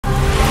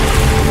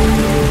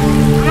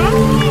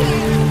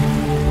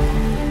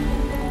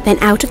Then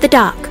out of the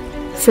dark,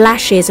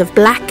 flashes of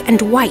black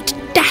and white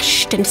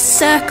dashed and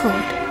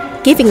circled,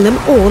 giving them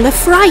all a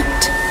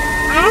fright.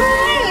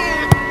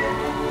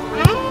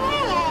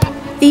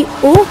 The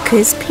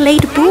orcas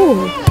played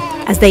ball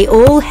as they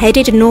all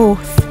headed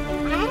north,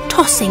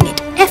 tossing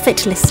it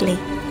effortlessly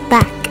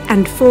back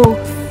and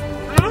forth.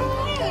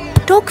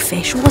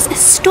 Dogfish was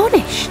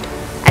astonished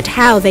at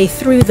how they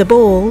threw the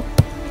ball.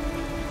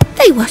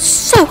 They were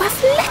so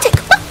athletic.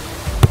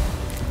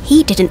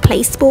 He didn't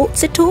play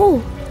sports at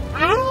all.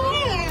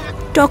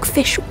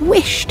 Dogfish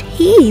wished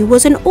he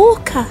was an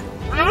orca.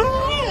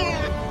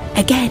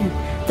 Again,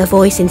 the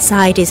voice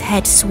inside his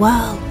head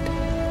swirled.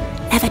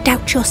 Never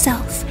doubt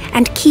yourself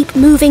and keep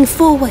moving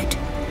forward.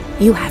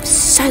 You have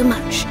so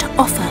much to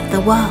offer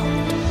the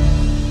world.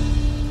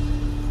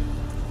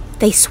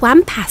 They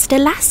swam past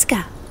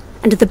Alaska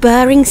and the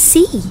Bering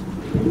Sea.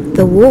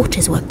 The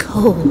waters were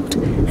cold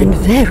and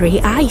very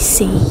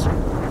icy.